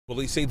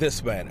Police say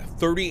this man,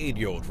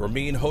 38-year-old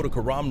Ramin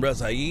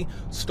Khodakaramrezaei,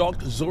 stalked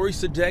Zohreh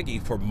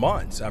Sadeghi for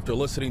months after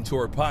listening to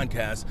her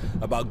podcast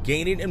about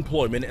gaining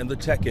employment in the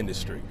tech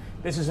industry.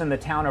 This is in the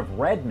town of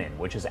Redmond,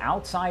 which is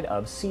outside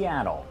of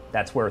Seattle.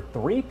 That's where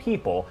 3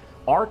 people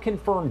are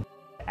confirmed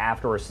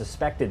after a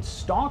suspected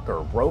stalker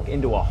broke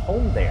into a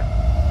home there.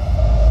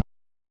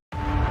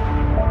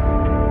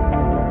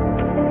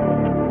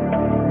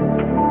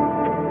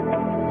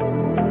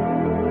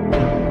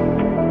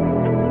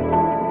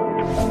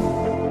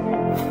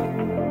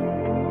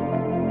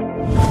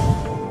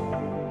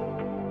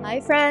 Hi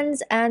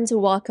friends, and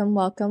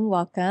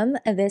welcome.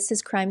 This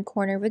is Crime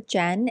Corner with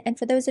Jen, and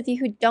for those of you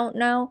who don't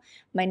know,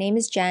 my name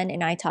is Jen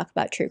and I talk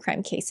about true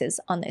crime cases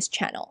on this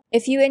channel.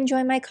 If you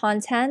enjoy my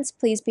content,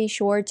 please be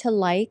sure to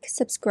like,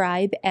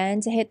 subscribe,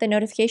 and to hit the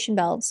notification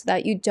bell so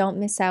that you don't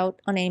miss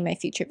out on any of my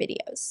future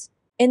videos.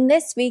 In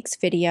this week's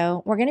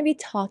video, we're going to be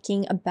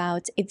talking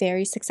about a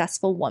very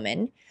successful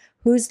woman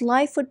whose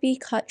life would be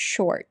cut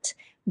short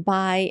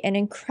by an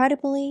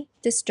incredibly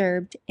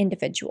disturbed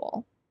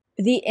individual.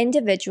 The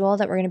individual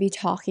that we're going to be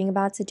talking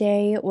about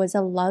today was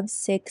a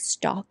lovesick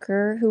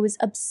stalker who was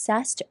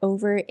obsessed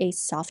over a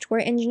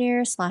software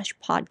engineer slash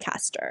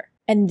podcaster.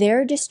 And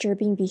their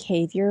disturbing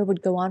behavior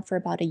would go on for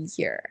about a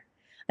year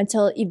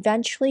until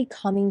eventually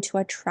coming to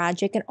a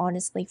tragic and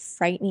honestly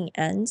frightening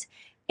end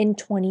in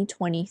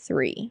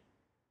 2023.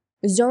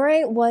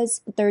 Zohreh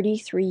was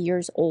 33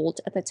 years old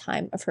at the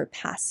time of her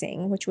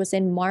passing, which was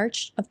in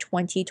March of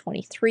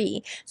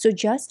 2023, so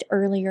just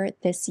earlier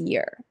this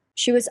year.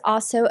 She was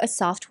also a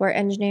software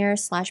engineer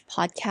slash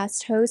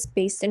podcast host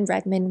based in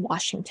Redmond,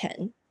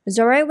 Washington.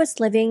 Zohreh was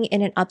living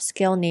in an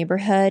upscale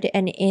neighborhood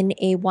and in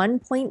a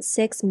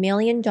 $1.6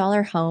 million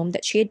home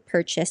that she had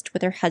purchased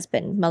with her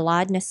husband,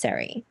 Milad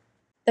Naseri.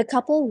 The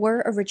couple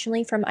were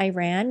originally from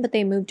Iran, but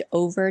they moved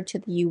over to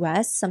the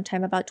US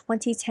sometime about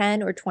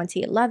 2010 or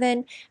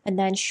 2011, and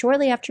then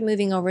shortly after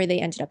moving over, they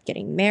ended up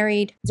getting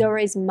married.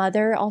 Zohreh's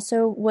mother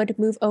also would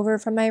move over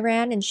from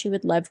Iran, and she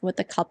would live with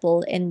the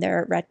couple in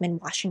their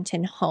Redmond,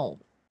 Washington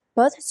home.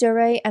 Both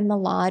Zohreh and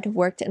Milad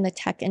worked in the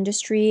tech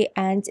industry,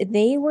 and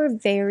they were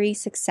very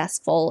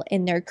successful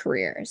in their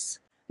careers.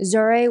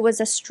 Zohreh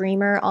was a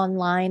streamer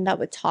online that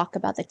would talk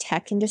about the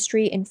tech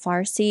industry in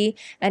Farsi,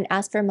 and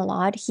as for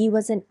Milad, he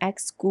was an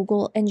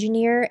ex-Google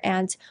engineer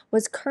and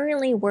was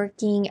currently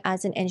working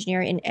as an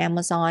engineer in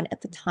Amazon at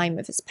the time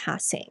of his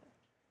passing.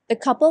 The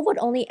couple would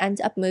only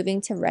end up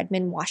moving to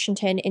Redmond,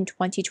 Washington in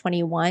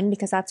 2021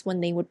 because that's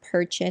when they would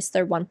purchase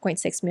their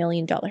 $1.6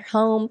 million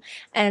home,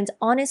 and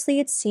honestly,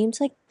 it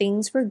seemed like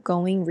things were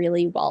going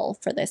really well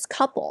for this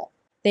couple.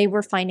 They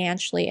were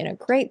financially in a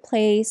great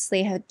place,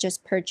 they had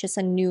just purchased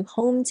a new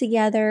home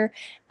together,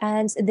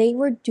 and they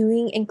were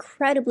doing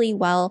incredibly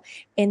well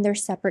in their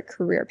separate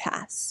career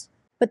paths.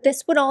 But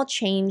this would all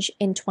change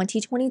in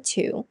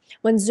 2022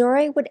 when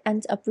Zohreh would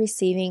end up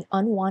receiving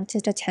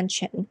unwanted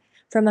attention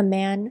from a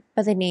man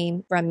by the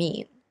name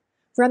Ramin.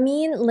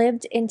 Ramin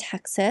lived in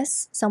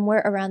Texas,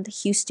 somewhere around the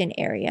Houston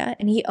area,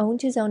 and he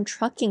owned his own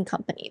trucking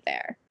company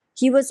there.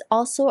 He was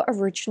also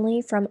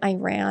originally from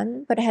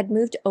Iran, but had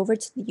moved over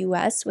to the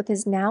US with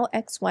his now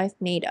ex-wife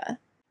Nada.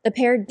 The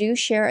pair do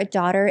share a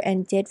daughter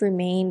and did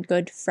remain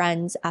good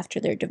friends after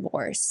their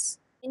divorce.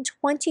 In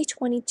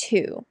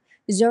 2022,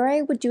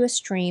 Zohreh would do a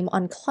stream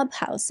on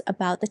Clubhouse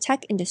about the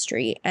tech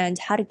industry and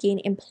how to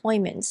gain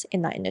employment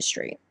in that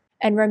industry.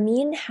 And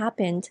Ramin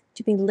happened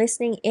to be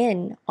listening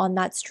in on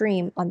that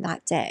stream on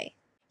that day.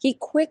 He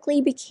quickly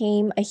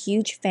became a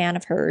huge fan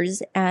of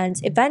hers,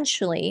 and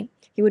eventually,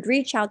 he would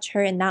reach out to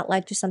her, and that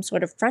led to some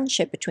sort of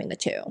friendship between the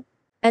two.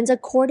 And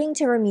according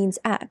to Ramin's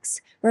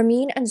ex,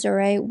 Ramin and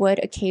Zohreh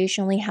would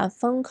occasionally have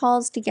phone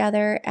calls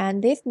together,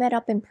 and they've met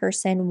up in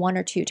person 1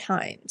 or 2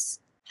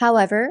 times.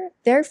 However,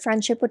 their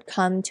friendship would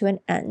come to an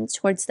end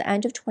towards the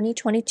end of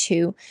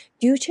 2022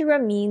 due to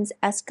Ramin's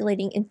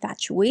escalating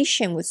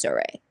infatuation with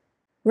Zohreh.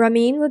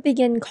 Ramin would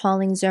begin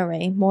calling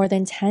Zohreh more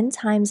than 10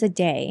 times a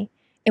day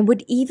and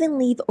would even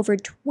leave over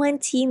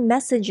 20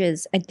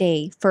 messages a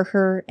day for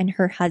her and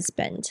her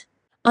husband.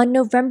 On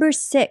November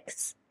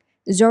 6th,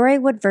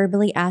 Zohreh would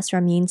verbally ask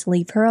Ramin to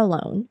leave her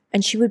alone,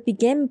 and she would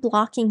begin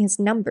blocking his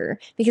number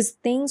because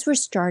things were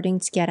starting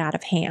to get out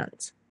of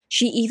hand.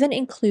 She even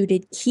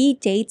included key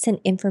dates and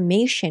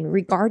information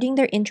regarding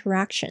their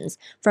interactions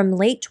from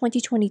late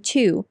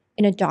 2022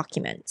 in a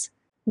document.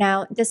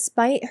 Now,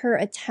 despite her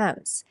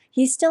attempts,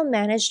 he still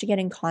managed to get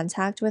in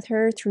contact with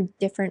her through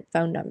different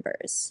phone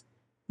numbers.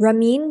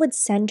 Ramin would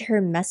send her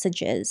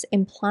messages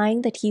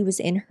implying that he was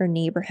in her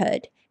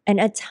neighborhood,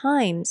 and at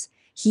times,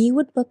 he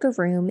would book a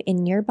room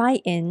in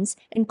nearby inns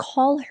and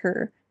call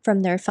her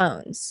from their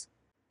phones.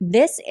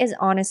 This is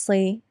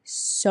honestly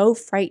so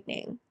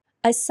frightening.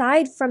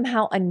 Aside from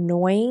how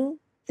annoying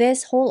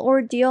this whole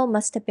ordeal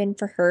must have been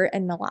for her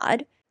and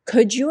Milad,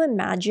 could you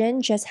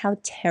imagine just how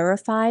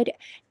terrified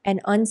and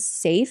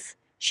unsafe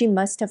she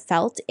must have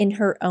felt in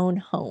her own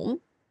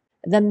home?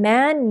 The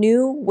man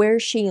knew where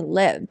she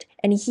lived,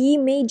 and he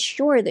made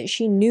sure that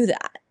she knew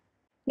that.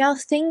 Now,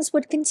 things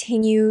would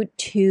continue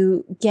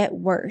to get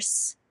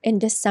worse in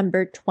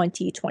December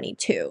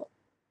 2022.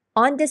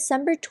 On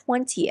December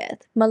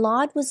 20th,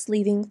 Milad was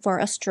leaving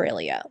for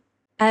Australia.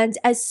 And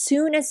as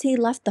soon as he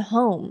left the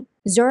home,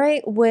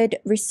 Zohreh would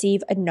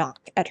receive a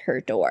knock at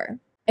her door.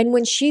 And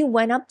when she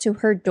went up to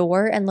her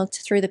door and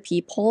looked through the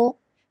peephole,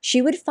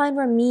 she would find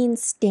Ramin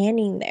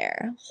standing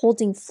there,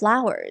 holding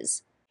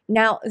flowers.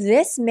 Now,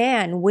 this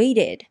man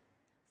waited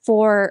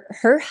for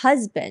her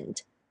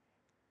husband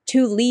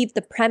to leave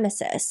the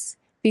premises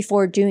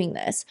before doing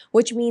this,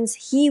 which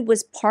means he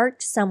was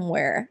parked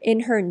somewhere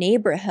in her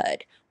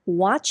neighborhood,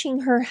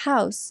 watching her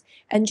house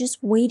and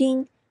just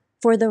waiting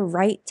for the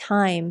right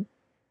time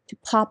to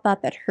pop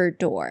up at her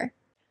door.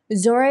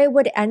 Zohreh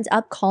would end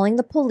up calling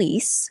the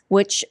police,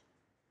 which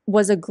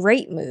was a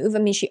great move. I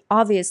mean, she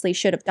obviously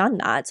should have done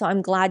that, so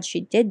I'm glad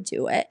she did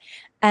do it.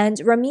 And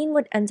Ramin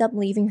would end up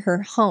leaving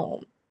her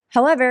home.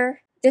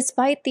 However,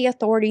 despite the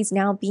authorities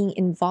now being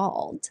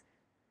involved,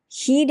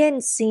 he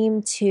didn't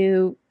seem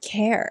to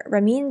care.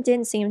 Ramin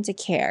didn't seem to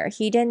care.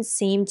 He didn't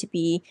seem to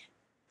be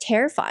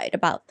terrified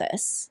about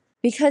this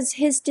because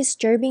his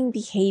disturbing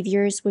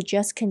behaviors would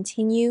just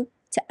continue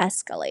to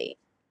escalate.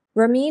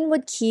 Ramin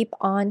would keep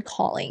on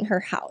calling her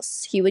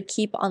house. He would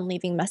keep on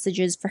leaving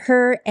messages for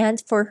her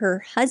and for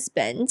her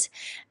husband,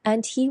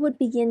 and he would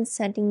begin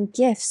sending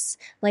gifts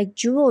like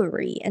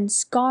jewelry and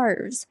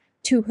scarves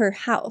to her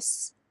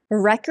house.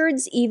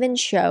 Records even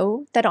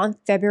show that on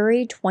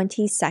February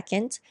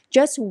 22nd,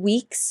 just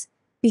weeks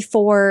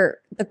before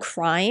the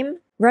crime,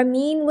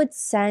 Ramin would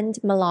send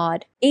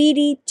Milad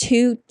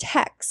 82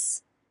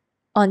 texts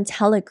on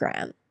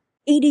Telegram,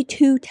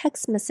 82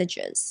 text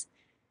messages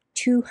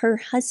to her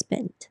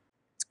husband.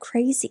 It's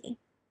crazy.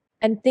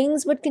 And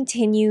things would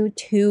continue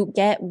to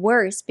get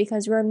worse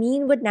because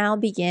Ramin would now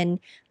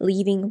begin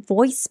leaving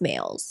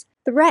voicemails,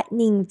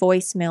 threatening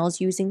voicemails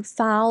using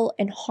foul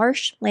and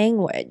harsh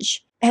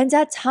language. And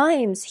at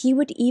times, he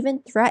would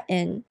even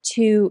threaten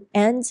to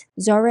end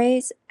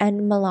Zohreh's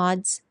and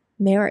Milad's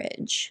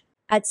marriage.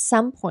 At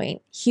some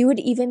point, he would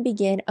even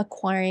begin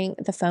acquiring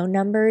the phone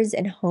numbers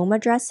and home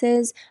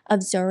addresses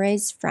of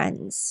Zohreh's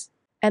friends.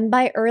 And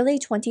by early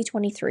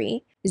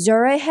 2023,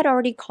 Zohreh had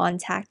already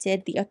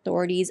contacted the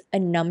authorities a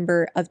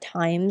number of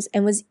times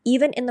and was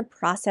even in the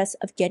process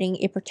of getting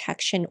a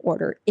protection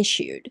order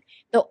issued.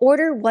 The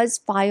order was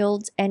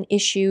filed and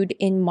issued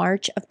in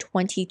March of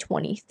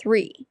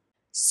 2023.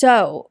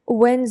 So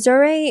when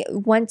Zohreh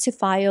went to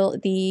file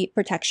the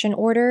protection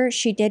order,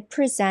 she did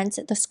present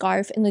the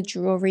scarf and the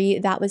jewelry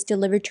that was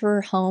delivered to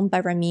her home by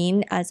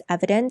Ramin as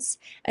evidence,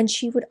 and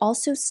she would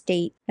also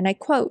state, and I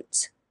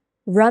quote,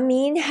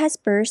 "Ramin has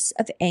bursts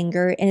of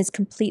anger and is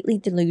completely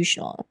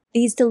delusional.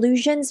 These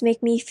delusions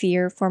make me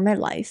fear for my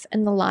life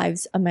and the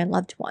lives of my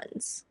loved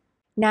ones."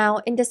 Now,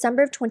 in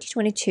December of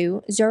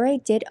 2022,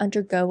 Zohreh did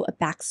undergo a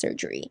back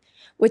surgery,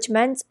 which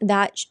meant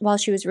that while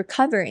she was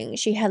recovering,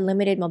 she had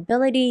limited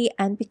mobility,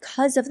 and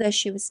because of this,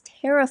 she was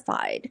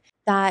terrified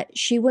that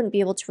she wouldn't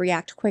be able to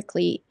react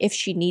quickly if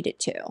she needed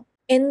to.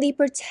 In the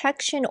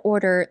protection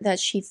order that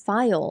she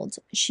filed,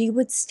 she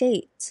would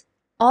state,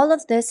 "All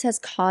of this has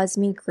caused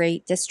me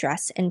great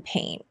distress and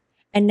pain,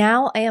 and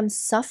now I am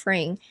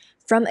suffering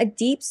from a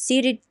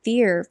deep-seated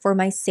fear for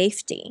my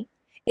safety.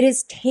 It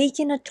has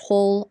taken a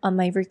toll on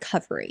my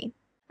recovery.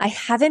 I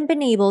haven't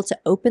been able to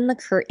open the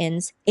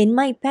curtains in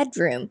my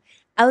bedroom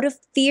out of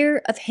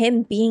fear of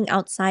him being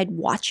outside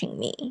watching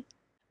me."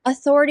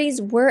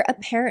 Authorities were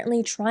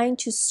apparently trying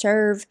to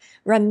serve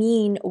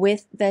Ramin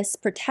with this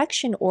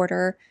protection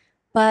order,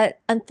 but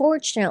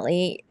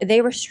unfortunately,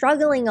 they were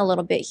struggling a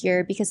little bit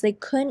here because they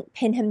couldn't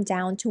pin him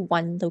down to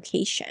one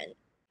location.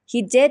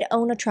 He did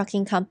own a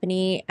trucking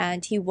company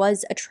and he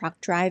was a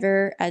truck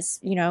driver, as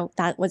you know,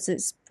 that was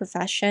his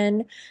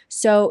profession.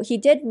 So he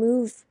did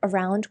move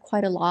around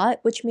quite a lot,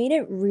 which made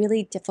it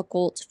really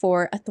difficult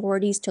for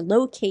authorities to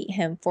locate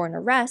him for an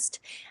arrest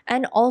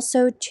and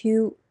also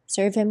to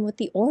serve him with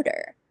the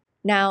order.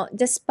 Now,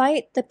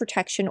 despite the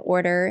protection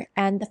order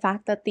and the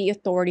fact that the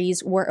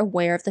authorities were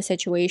aware of the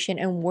situation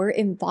and were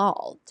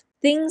involved,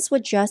 things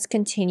would just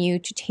continue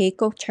to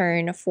take a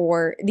turn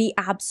for the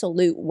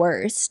absolute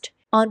worst.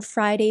 On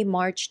Friday,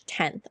 March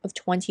 10th of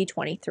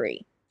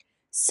 2023.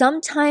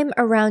 Sometime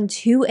around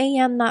 2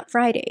 a.m. that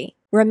Friday,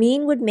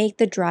 Ramin would make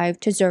the drive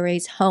to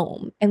Zohreh's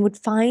home and would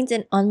find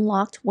an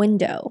unlocked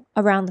window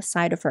around the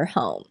side of her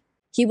home.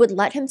 He would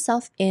let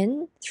himself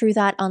in through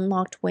that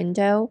unlocked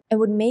window and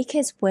would make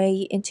his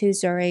way into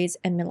Zohreh's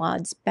and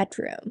Milad's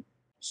bedroom.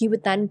 He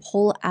would then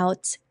pull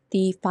out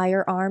the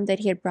firearm that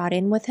he had brought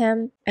in with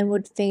him and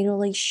would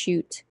fatally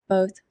shoot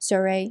both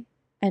Zohreh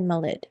and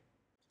Milad.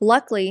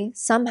 Luckily,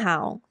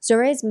 somehow,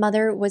 Zohreh's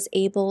mother was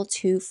able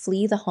to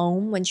flee the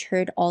home when she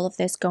heard all of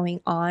this going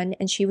on,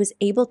 and she was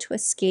able to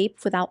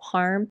escape without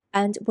harm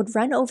and would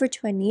run over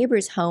to a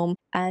neighbor's home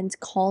and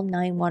call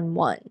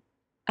 911.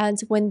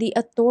 And when the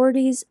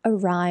authorities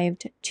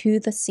arrived to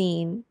the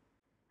scene,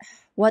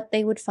 what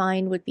they would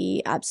find would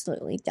be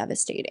absolutely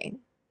devastating.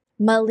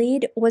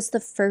 Milad was the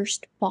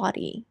first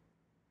body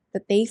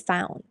that they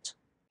found.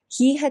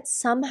 He had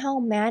somehow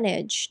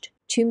managed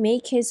to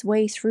make his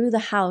way through the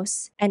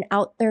house and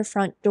out their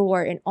front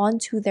door and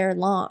onto their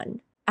lawn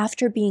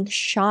after being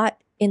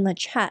shot in the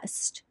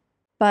chest.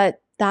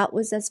 But that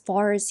was as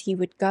far as he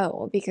would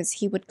go because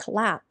he would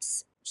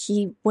collapse.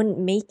 He wouldn't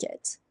make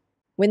it.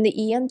 When the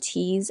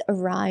EMTs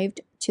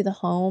arrived to the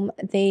home,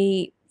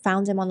 they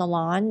found him on the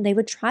lawn. They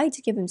would try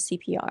to give him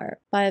CPR,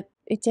 but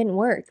it didn't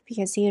work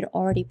because he had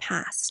already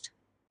passed.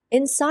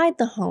 Inside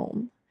the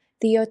home,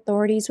 the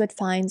authorities would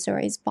find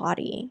Zohreh's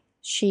body.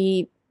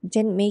 She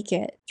didn't make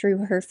it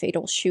through her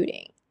fatal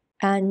shooting.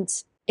 And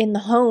in the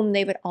home,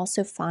 they would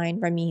also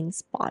find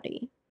Ramin's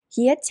body.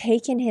 He had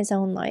taken his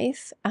own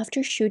life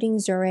after shooting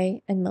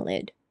Zohreh and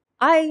Milad.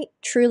 I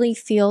truly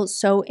feel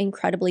so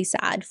incredibly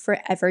sad for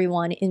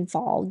everyone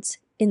involved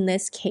in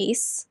this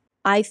case.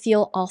 I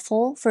feel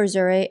awful for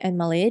Zohreh and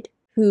Milad,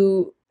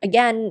 who,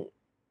 again,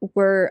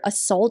 were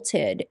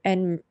assaulted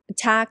and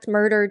attacked,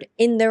 murdered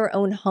in their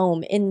own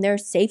home, in their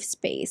safe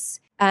space.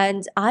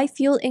 And I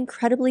feel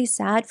incredibly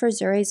sad for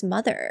Zohreh's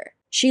mother.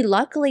 She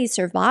luckily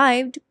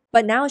survived,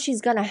 but now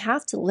she's gonna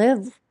have to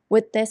live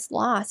with this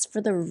loss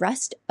for the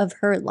rest of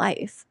her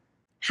life.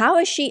 How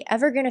is she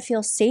ever gonna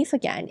feel safe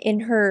again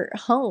in her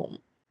home?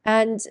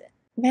 And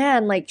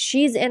man, like,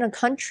 she's in a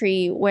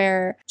country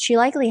where she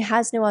likely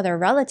has no other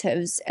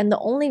relatives, and the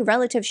only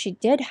relatives she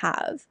did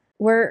have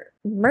were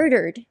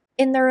murdered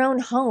in their own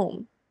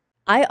home.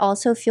 I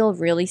also feel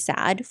really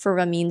sad for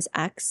Ramin's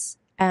ex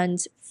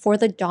and for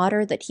the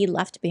daughter that he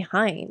left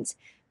behind,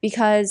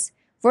 because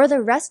for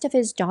the rest of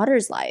his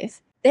daughter's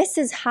life, this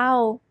is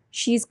how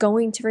she's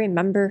going to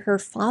remember her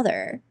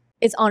father.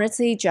 It's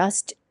honestly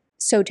just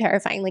so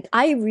terrifying. Like,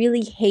 I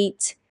really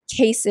hate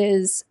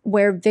cases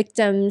where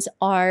victims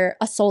are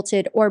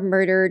assaulted or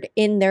murdered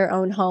in their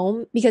own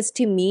home, because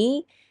to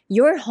me,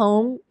 your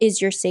home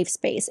is your safe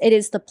space. It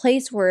is the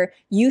place where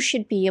you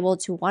should be able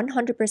to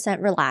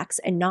 100% relax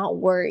and not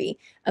worry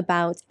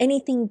about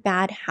anything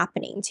bad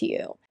happening to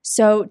you.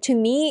 So to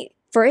me,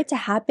 for it to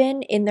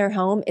happen in their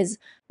home is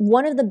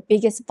one of the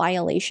biggest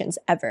violations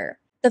ever.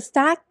 The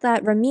fact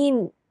that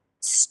Ramin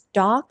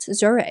stalked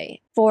Zohreh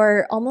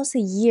for almost a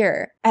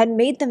year and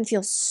made them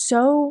feel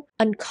so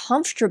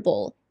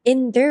uncomfortable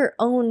in their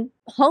own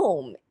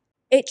home,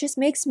 it just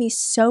makes me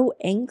so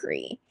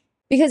angry.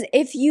 Because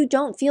if you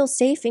don't feel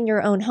safe in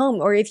your own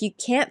home, or if you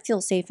can't feel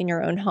safe in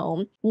your own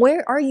home,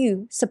 where are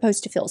you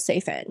supposed to feel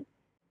safe in?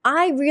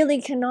 I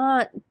really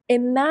cannot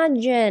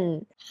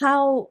imagine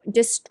how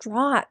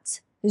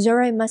distraught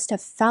Zohreh must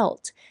have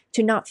felt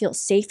to not feel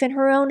safe in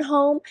her own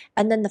home,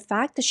 and then the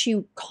fact that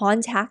she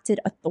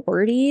contacted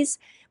authorities,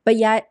 but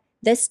yet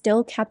this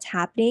still kept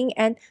happening,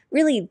 and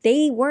really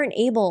they weren't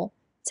able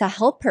to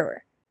help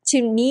her.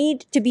 To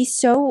need to be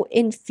so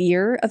in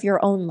fear of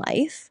your own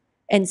life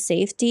and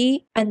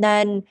safety, and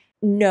then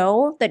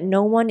know that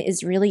no one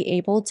is really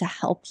able to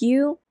help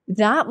you,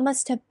 that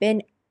must have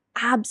been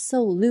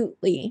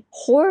absolutely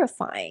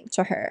horrifying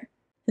to her.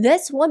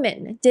 This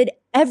woman did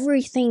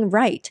everything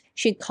right.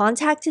 She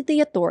contacted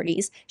the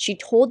authorities. She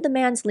told the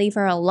man to leave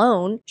her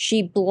alone.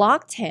 She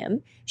blocked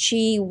him.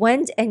 She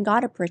went and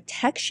got a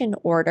protection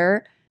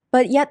order,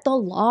 but yet the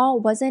law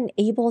wasn't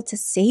able to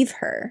save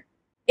her.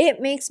 It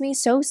makes me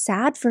so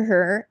sad for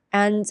her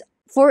and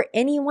for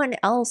anyone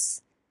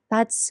else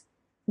that's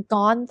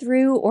gone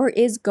through or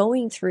is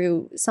going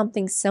through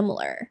something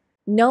similar.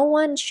 No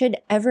one should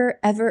ever,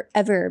 ever,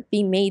 ever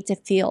be made to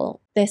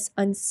feel this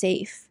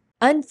unsafe.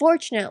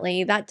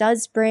 Unfortunately, that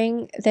does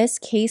bring this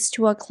case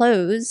to a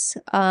close.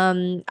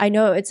 I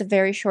know it's a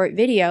very short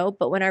video,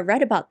 but when I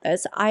read about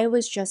this, I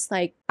was just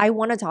like, I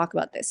want to talk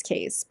about this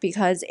case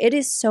because it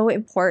is so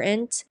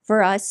important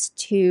for us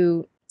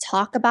to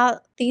talk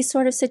about these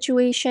sort of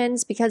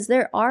situations, because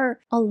there are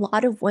a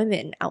lot of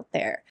women out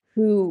there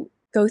who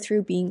go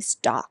through being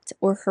stalked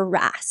or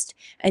harassed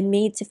and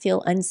made to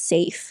feel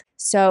unsafe.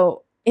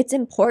 So it's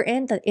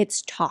important that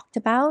it's talked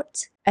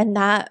about and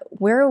that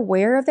we're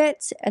aware of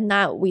it and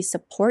that we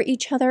support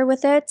each other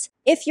with it.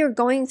 If you're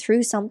going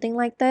through something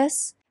like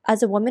this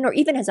as a woman, or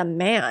even as a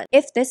man,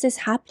 if this is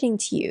happening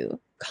to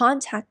you,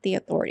 contact the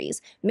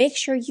authorities. Make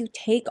sure you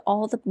take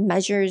all the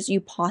measures you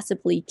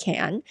possibly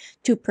can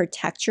to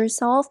protect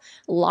yourself.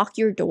 Lock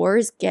your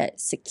doors, get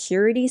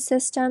security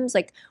systems,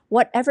 like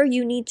whatever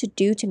you need to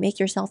do to make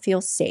yourself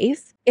feel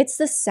safe. It's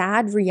the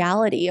sad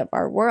reality of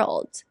our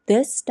world.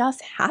 This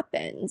stuff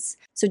happens.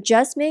 So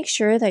just make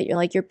sure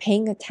that you're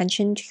paying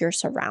attention to your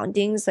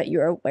surroundings, that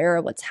you're aware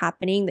of what's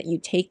happening, that you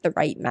take the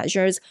right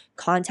measures,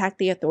 contact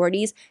the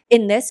authorities.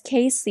 In this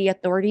case, the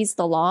authorities,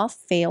 the law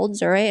failed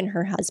Zohreh and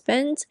her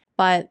husband,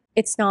 but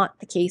it's not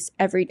the case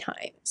every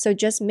time. So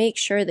just make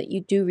sure that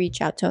you do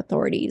reach out to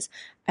authorities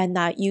and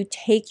that you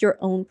take your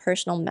own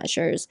personal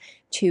measures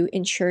to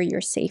ensure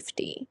your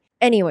safety.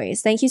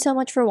 Anyways, thank you so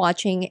much for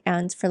watching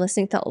and for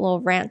listening to that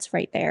little rant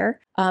right there.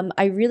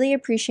 I really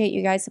appreciate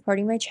you guys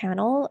supporting my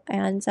channel.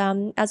 And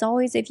as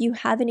always, if you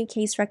have any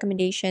case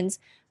recommendations,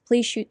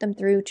 please shoot them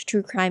through to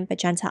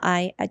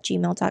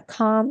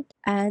truecrimemagentaeye@gmail.com.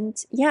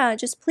 And yeah,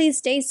 just please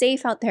stay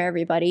safe out there,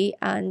 everybody,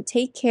 and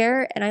take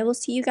care. And I will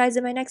see you guys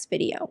in my next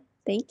video.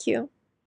 Thank you.